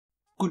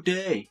Good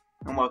day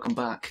and welcome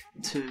back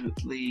to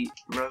the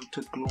Road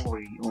to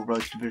Glory or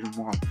Road to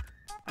Division 1.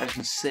 As you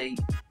can see,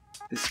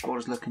 this squad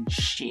is looking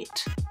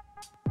shit.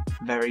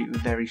 Very,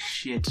 very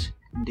shit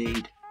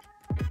indeed.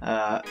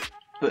 But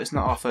it's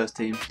not our first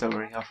team, don't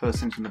worry, our first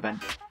team's from the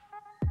bench.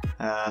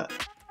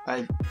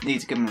 I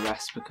need to give them a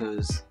rest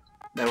because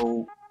they're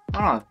all, I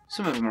don't know,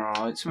 some of them are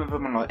alright, some of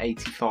them are like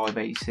 85,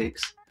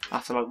 86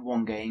 after like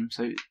one game,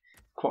 so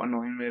quite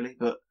annoying really,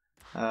 but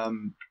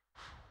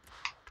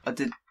I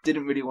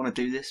didn't really want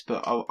to do this,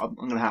 but I'm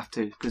going to have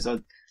to because I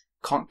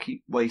can't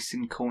keep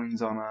wasting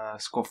coins on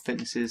squad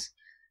fitnesses.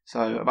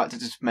 So I've had to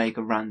just make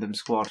a random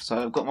squad.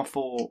 So I've got my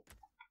four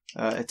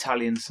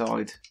Italian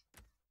side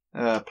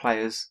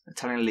players,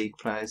 Italian league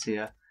players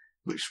here,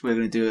 which we're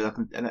going to do like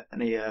an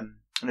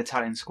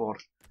Italian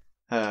squad.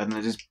 And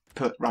I just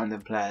put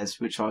random players,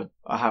 which I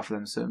have for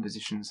them in certain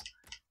positions.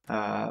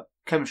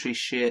 Chemistry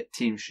shit,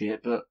 team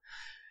shit, but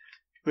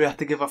we have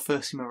to give our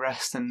first team a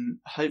rest and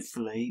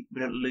hopefully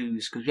we don't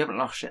lose because we haven't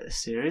lost yet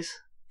this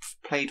series.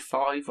 Played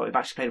 5, we've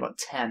actually played about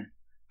 10,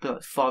 but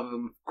like 5 of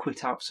them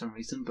quit out for some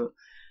reason. But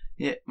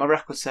yeah, my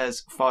record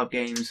says 5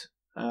 games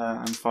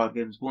and 5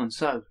 games won,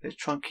 so let's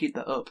try and keep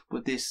that up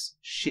with this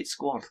shit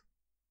squad.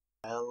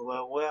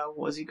 Well,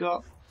 what has he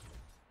got?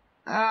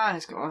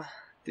 He's got a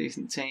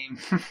decent team.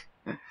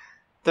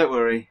 Don't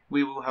worry,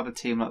 we will have a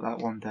team like that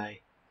one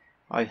day,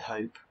 I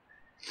hope.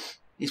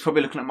 He's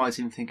probably looking at my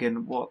team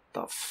thinking, what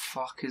the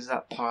fuck is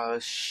that pile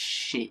of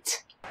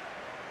shit?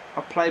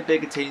 I've played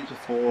bigger teams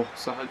before,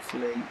 so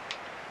hopefully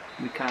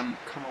we can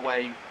come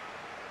away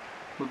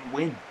with a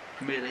win,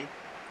 really.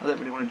 I don't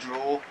really want to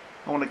draw.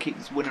 I want to keep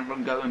this win and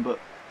run going, but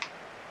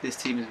this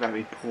team is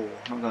very poor,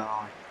 not gonna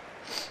lie.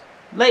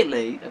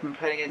 Lately, I've been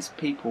playing against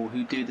people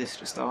who do this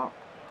to start.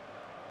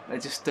 They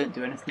just don't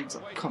do anything. It's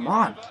like, come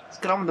on, let's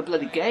get on with the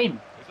bloody game.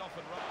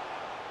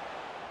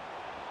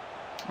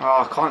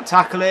 Oh, I can't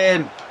tackle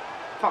him.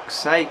 Fuck's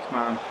sake,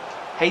 man.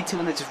 Hate it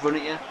when they just run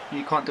at you and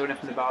you can't do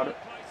anything about it.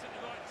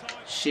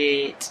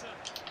 Shit.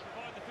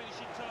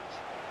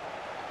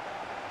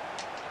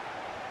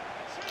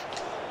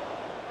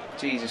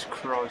 Jesus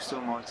Christ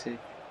almighty.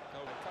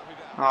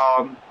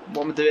 What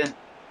am I doing?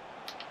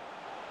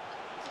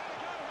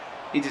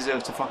 He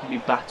deserves to fucking be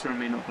battering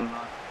me, not gonna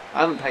lie.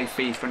 I haven't played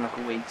FIFA in like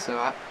a week, so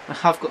I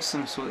have got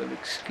some sort of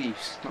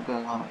excuse, not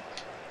gonna lie.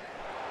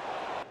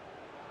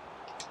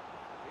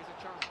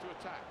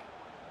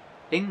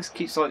 Ings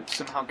keeps like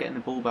somehow getting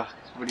the ball back.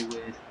 It's really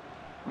weird.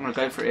 I'm gonna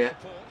go for it here.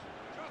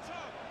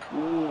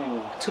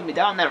 Ooh, took me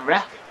down there,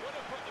 ref.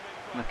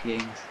 Lucky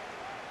Ings.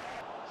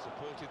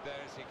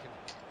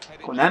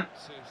 Go on then.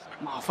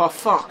 Oh, for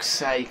fuck's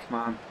sake,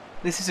 man.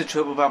 This is the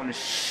trouble of having a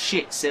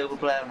shit silver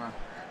player, man.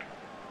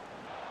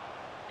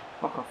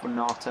 Fuck off,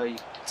 Renato, you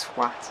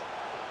twat.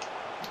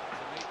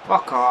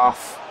 Fuck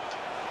off.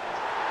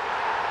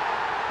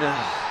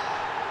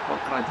 What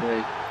can I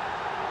do?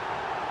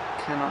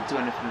 Cannot do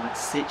anything in that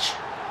stitch,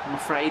 I'm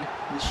afraid,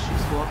 in this shit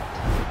squad.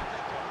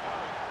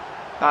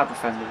 Bad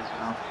defender as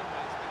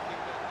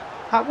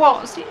well.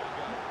 What?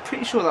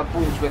 Pretty sure that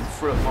ball just went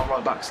through my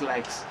right back's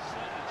legs.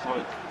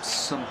 Like,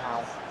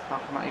 somehow. How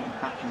can that even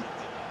happen?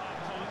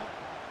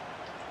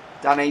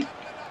 Danny!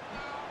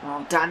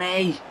 Oh,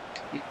 Danny!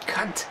 You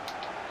cunt!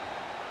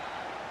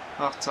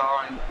 Half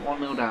time,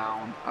 1-0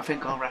 down. I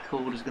think our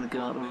record is going to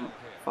go out the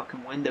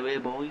fucking window here,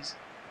 boys.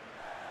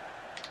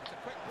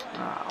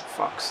 Oh,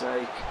 fuck's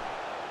sake.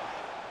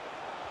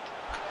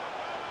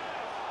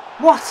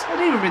 What? I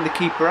didn't even bring the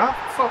keeper out.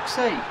 For fuck's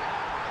sake.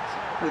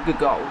 That was a good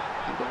goal.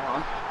 Not gonna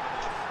lie.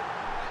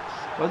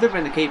 Well, I did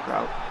bring the keeper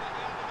out.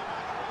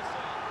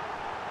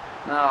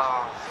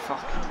 Oh,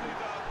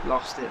 fucking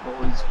lost it,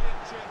 boys.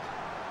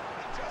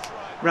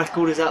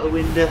 Record is out the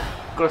window.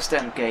 Got to stay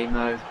in the game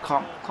though.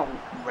 Can't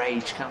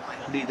rage, can I?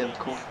 Need them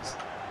coins.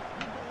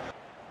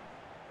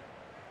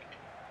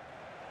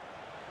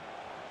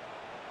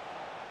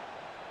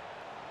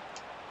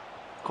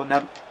 Go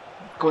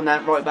on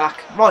then, right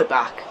back. Right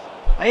back.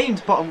 I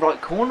aimed bottom right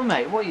corner,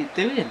 mate. What are you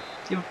doing?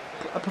 You're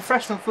a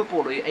professional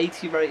footballer, you're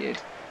 80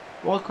 rated.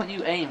 Why can't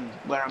you aim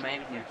where I'm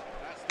aiming you?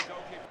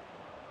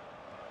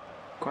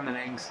 Go on then,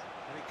 Ings.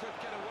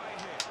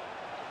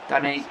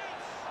 Danny.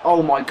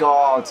 Oh my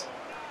god.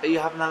 Are you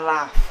having a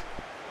laugh?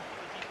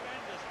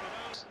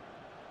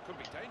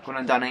 Go on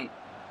then, Danny.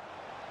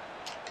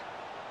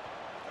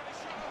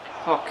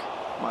 Fuck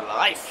my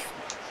life.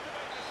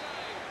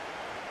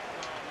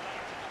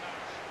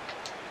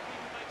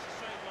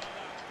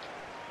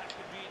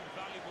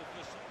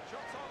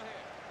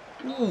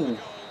 Ooh.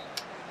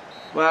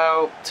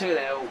 Well,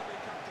 2-0.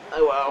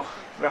 Oh well,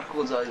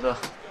 record's over.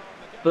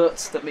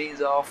 But that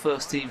means our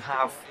first team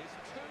have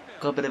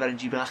got a bit of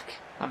energy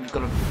back. And we've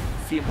got a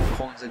few more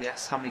coins, I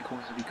guess. How many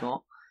coins have we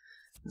got?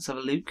 Let's have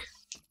a look.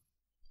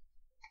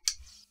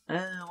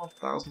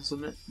 1,000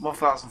 something.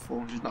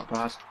 1,400, not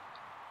bad.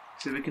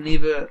 So we can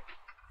either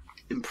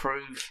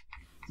improve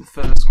the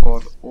first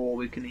squad or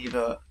we can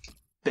either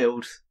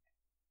build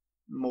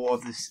more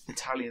of this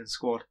Italian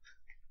squad,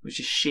 which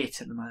is shit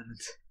at the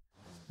moment.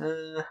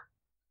 I'll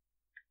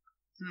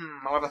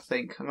have a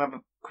think. I'll have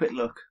quick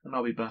look, and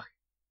I'll be back.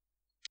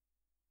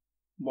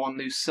 One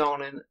new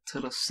signing to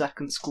the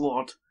second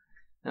squad.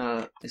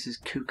 This is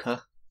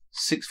Kuka,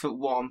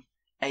 6'1",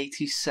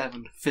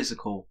 87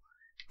 physical,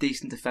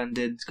 decent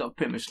defending. He's got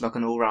pretty much like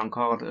an all-round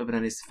card other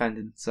than his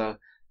defending. So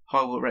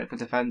high work rate for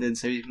defending,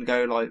 so he can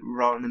go like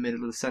right in the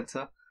middle of the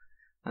centre,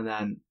 and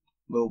then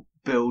we'll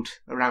build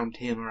around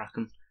him. I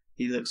reckon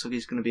he looks like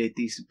he's going to be a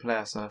decent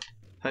player, so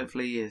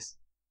hopefully he is.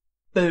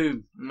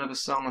 Boom! Another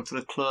signing to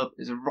the club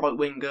is a right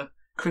winger,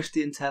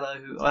 Christian Tello,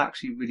 who I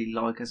actually really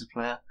like as a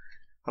player.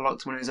 I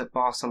liked when he was at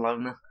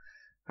Barcelona.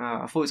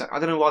 I thought I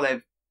don't know why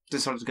they've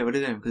decided to go rid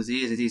of him, because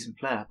he is a decent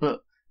player,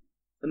 but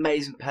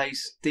amazing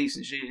pace,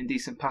 decent shooting,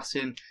 decent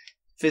passing.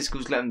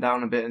 Physicals let him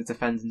down a bit and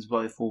defending's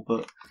woeful,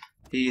 but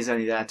he is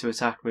only there to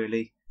attack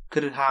really.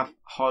 Could have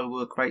high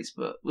work rates,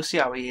 but we'll see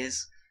how he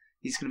is.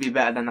 He's going to be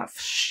better than that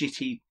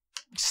shitty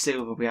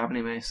Silva we have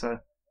anyway, so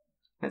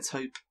let's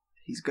hope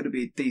he's going to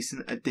be a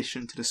decent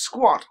addition to the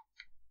squad.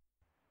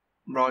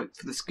 Right,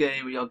 for this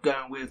game we are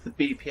going with the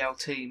BPL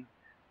team,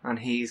 and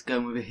he's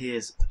going with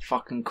his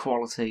fucking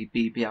quality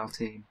BPL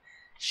team.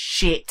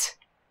 Shit!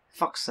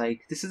 Fuck's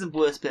sake, this is the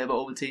worst bit about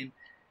all the team,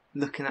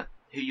 looking at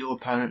who your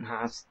opponent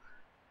has.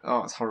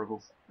 Oh, it's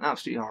horrible.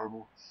 Absolutely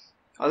horrible.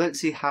 I don't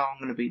see how I'm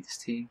going to beat this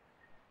team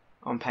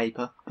on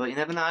paper, but you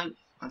never know.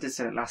 I did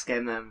say it last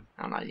game then,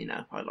 and you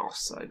know, I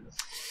lost, so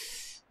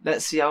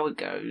let's see how it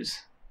goes.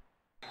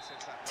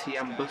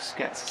 TM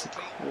Busquets is a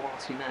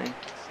quality name.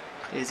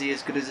 Is he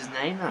as good as his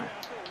name though?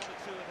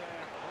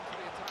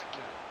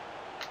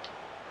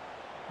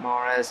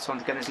 Mahrez trying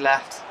to get his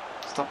left.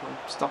 Stop him,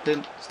 stop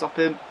him, stop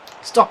him,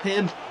 stop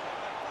him!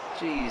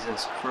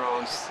 Jesus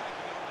Christ.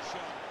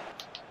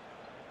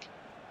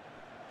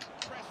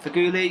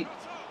 Faguli.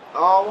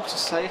 Oh, what a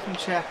save from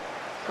Czech.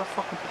 Got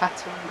fucking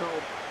Patter in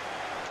goal.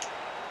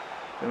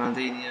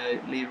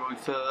 Fernandinho, Leroy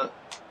Fur.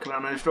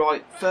 Coming on his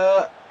right.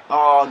 Fur.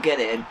 Oh, get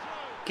in.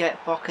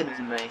 Get fucking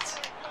in, mate.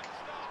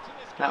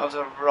 That was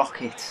a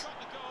rocket.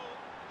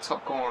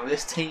 Top corner.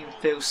 This team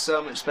feels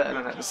so much better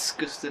than that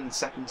disgusting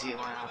second team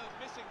I have.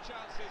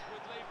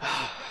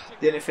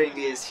 The only thing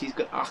is, he's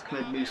got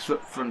Ahmed Musa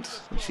up front,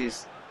 which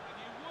is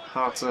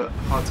hard to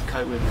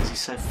cope with because he's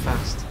so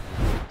fast.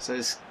 So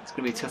it's going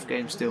to be a tough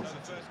game still.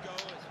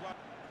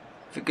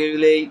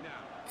 Faguli,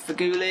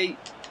 Faguli,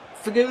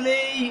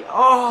 Faguli!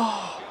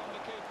 Oh!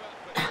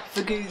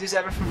 Faguli does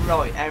everything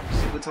right every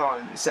single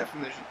time, except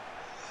from the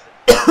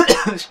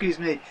excuse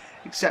me,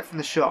 except from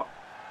the shot.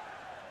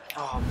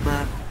 Oh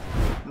man,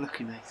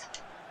 lucky mate.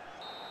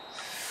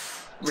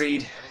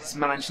 Reed is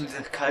managing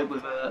to cope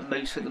with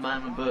Moose at the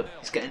moment, but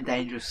he's getting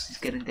dangerous. He's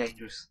getting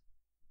dangerous.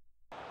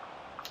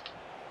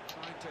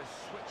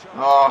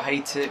 Oh, I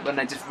hate it when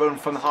they just run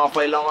from the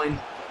halfway line.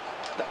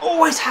 That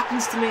always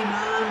happens to me,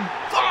 man.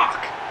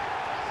 Fuck!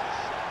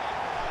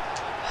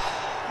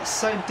 It's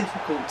so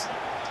difficult to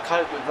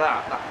cope with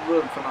that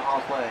run from the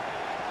halfway.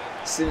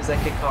 As soon as they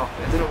kick off,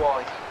 I don't know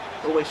why.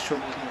 Always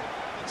trouble with me.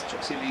 Let's try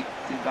to see if we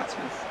do that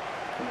with.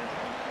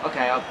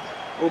 Okay,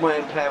 all my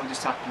own player will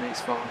just tackle me.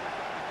 It's fine.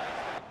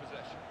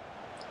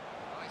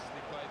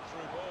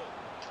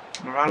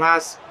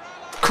 Morales,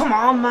 come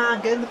on,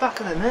 man, get in the back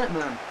of the net,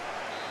 man.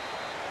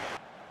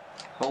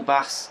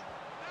 Holbass.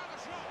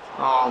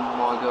 Oh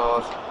my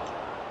god.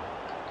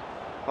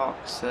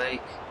 Fuck's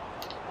sake.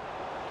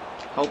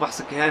 Holbass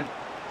again.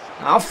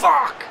 Oh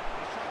fuck!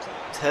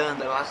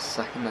 Turned the last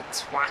second, the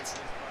twat.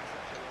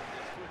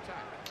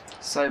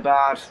 So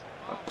bad.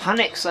 I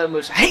panic so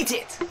much. I hate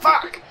it!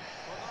 Fuck!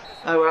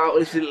 Oh well, at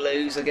least we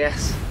lose, I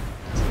guess.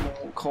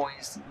 More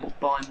coins to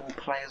buy more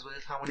players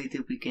with. How many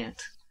did we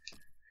get?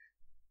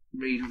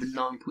 Reed with a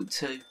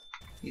 9.2.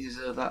 He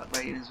deserved that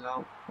rating as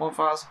well.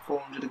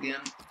 1,400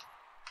 again.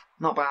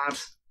 Not bad.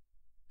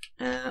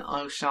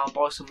 I shall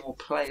buy some more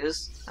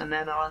players, and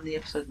then I'll end the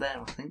episode there,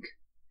 I think.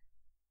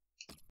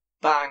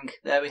 Bang!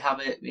 There we have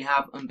it. We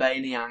have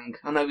Mbanyang.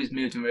 I know he's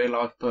moved in real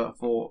life, but I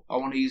thought I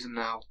want to use him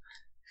now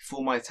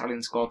for my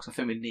Italian squad because I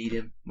think we need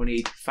him. We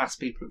need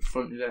fast people up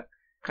front who can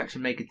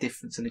actually make a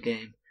difference in the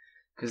game.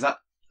 Because that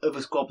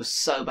other squad was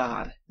so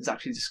bad. It's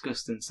actually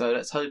disgusting. So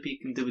let's hope he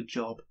can do a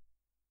job.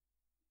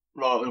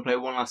 Right, we're going to play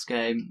one last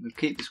game. We'll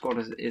keep the squad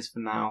as it is for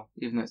now,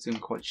 even though it's doing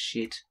quite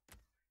shit.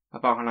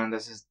 Abel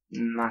Hernandez is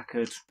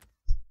knackered.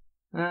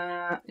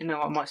 You know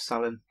what, I might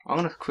sell him. I'm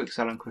going to quick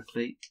sell him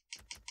quickly.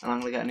 And I'm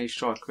going to get a new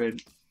striker in,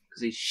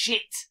 because he's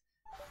shit.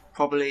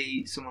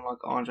 Probably someone like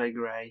Andre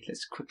Gray.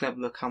 Let's quickly have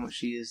a look how much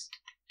he is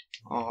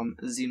on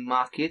the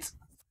market.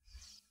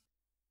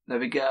 There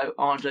we go.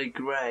 Andre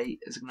Gray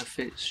is going to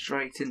fit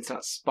straight into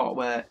that spot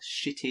where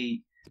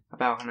shitty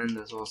Abel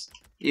Hernandez was.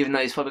 Even though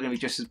he's probably going to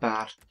be just as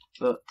bad.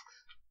 But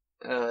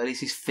at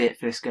least he's fit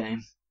for this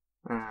game.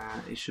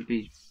 He should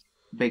be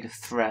a bigger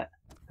threat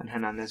than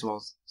Hernandez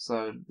was.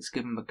 So let's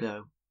give him a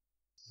go.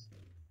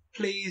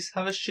 Please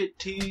have a shit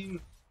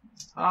team.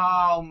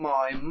 Oh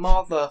my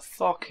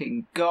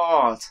motherfucking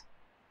god.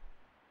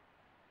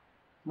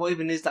 What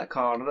even is that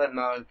card? I don't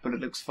know, but it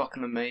looks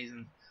fucking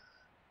amazing.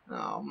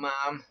 Oh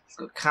man. It's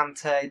got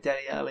Kante,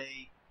 Dele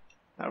Alli,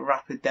 that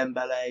rapid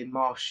Dembele,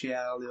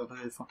 Martial, the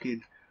other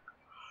fucking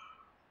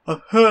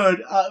I've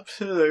heard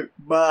absolute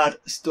bad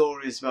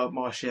stories about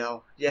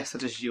Martial. Yes, I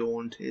just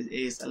yawned. It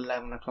is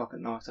 11 o'clock at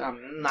night. I'm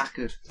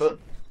knackered, but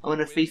I'm in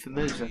a FIFA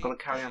mood, so I've got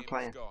to carry on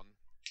playing.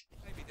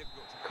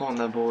 Come on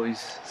then,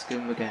 boys. Let's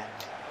give them a game.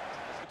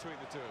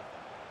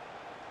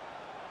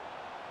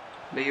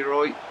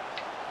 Leroy.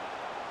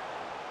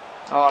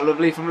 Oh,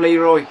 lovely from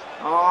Leroy.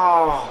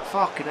 Oh,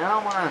 fucking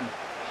hell, man.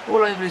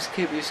 All over this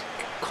kid, we just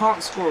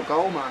can't score a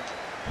goal, man.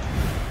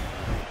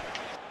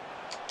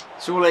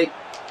 Surely.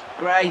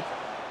 Gray.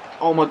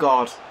 Oh my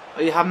god.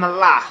 Are you having a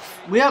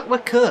laugh? We're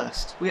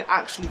cursed. We're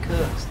actually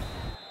cursed.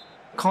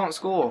 Can't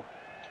score.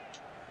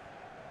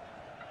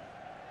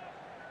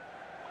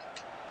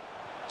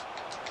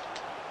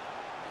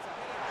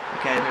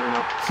 Okay, maybe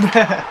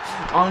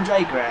not.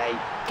 Andre Gray.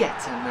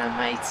 Get in there,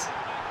 mate.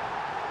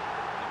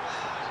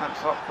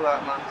 Thanks a lot for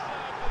that, man.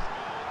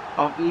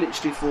 I've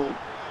literally thought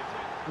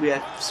we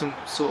had some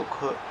sort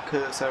of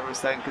curse over us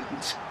then because we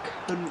just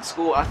couldn't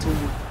score at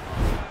all.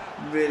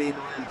 Really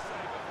annoying.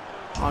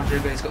 Andre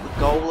Gray's got the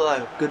goal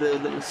though. Good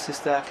little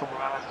assist there from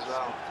Morales as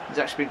well. He's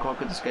actually been quite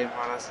good this game,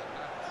 Morales.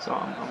 So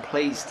I'm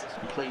pleased.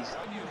 I'm pleased.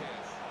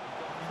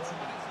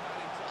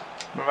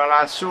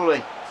 Morales,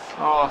 surely.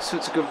 Oh,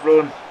 such a good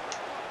run.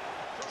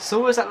 It's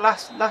always that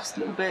last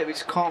little bit we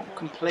just can't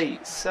complete.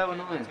 It's so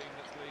annoying.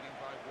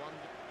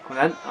 Come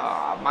on then.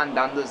 Ah, oh,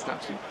 Mandanda's an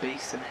absolute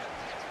beast, isn't it?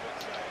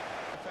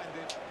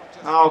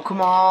 Oh,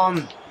 come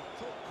on.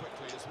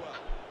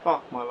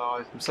 Fuck my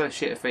life. I'm so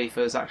shit at FIFA,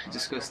 it's actually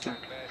disgusting.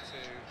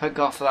 Thank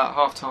God for that,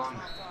 half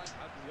time.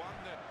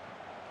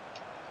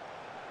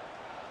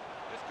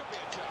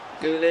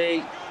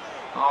 Goalie.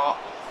 Oh,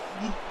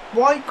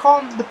 why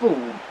can't the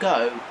ball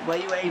go where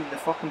you aim the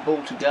fucking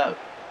ball to go?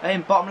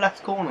 Aim bottom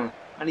left corner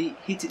and he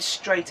hit it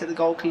straight at the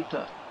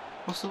goalkeeper.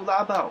 What's all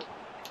that about?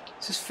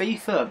 It's just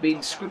FIFA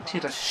being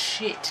scripted as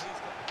shit.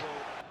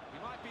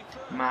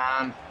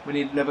 Man, we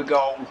need another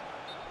goal.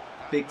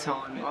 Big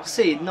time. I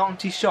see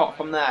 90 shot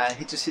from there.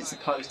 He just hits the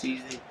post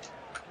easy.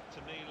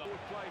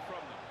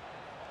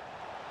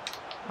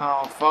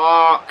 Oh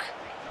fuck!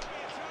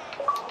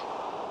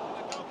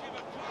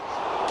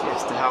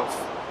 Yes, to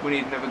health. We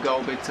need another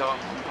goal, big time.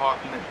 I'm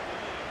parking it.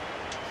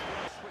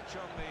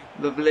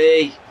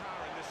 Lovely.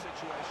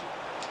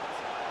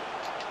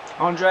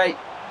 Andre.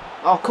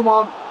 Oh come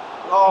on!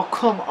 Oh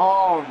come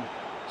on!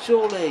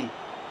 Surely.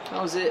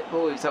 That was it,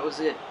 boys. That was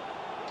it.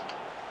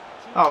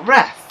 Oh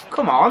ref!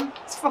 Come on!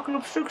 It's fucking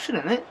obstruction,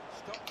 isn't it?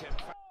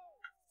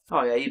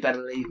 Oh yeah, you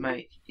better leave,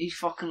 mate. You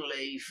fucking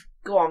leave.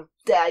 Go on,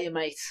 dare you,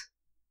 mate.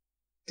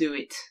 Do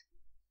it.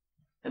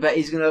 I bet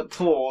he's going to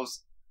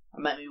pause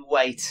and make me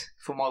wait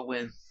for my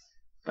win.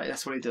 But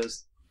that's what he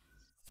does.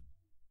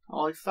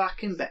 I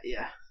fucking bet you.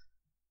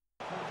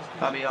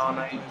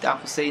 Fabiano,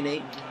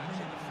 Dalfacini.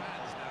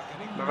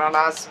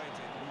 Morales.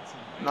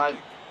 No.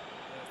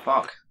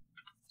 Fuck.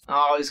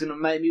 Oh, he's going to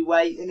make me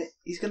wait, innit?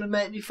 He's going to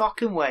make me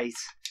fucking wait.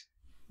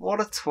 What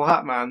a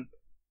twat, man.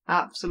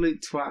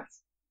 Absolute twat.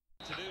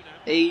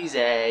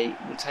 Easy.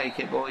 We'll take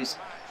it, boys.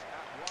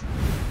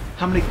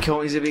 How many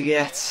coins did we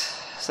get?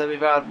 So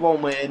we've had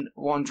 1 win,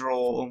 1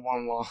 draw and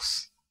 1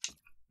 loss.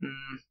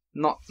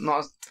 Not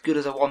as good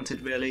as I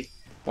wanted, really.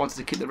 Wanted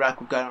to keep the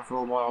record going for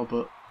a while,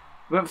 but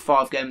we went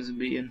 5 games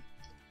unbeaten.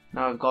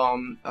 Now we've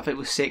gone, I think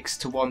we're 6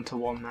 to 1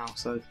 now,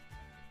 so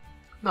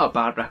not a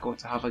bad record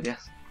to have, I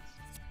guess.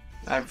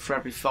 For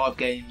every 5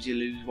 games you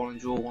lose 1 and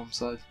draw 1,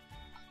 so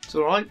it's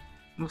alright.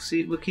 We'll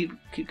see. We'll keep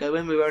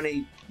going. We're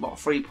only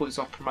 3 points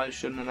off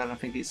promotion, and then I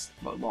think it's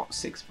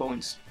 6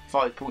 points,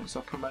 5 points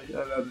off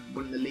promotion,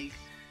 winning the league.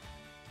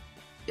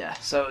 Yeah,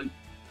 so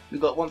we've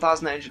got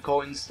 1,800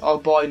 coins. I'll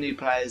buy new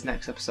players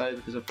next episode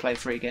because I've played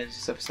 3 games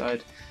this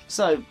episode.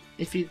 So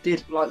if you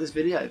did like this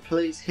video,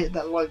 please hit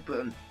that like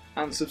button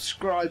and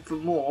subscribe for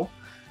more.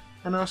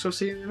 And I shall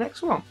see you in the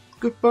next one.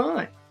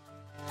 Goodbye.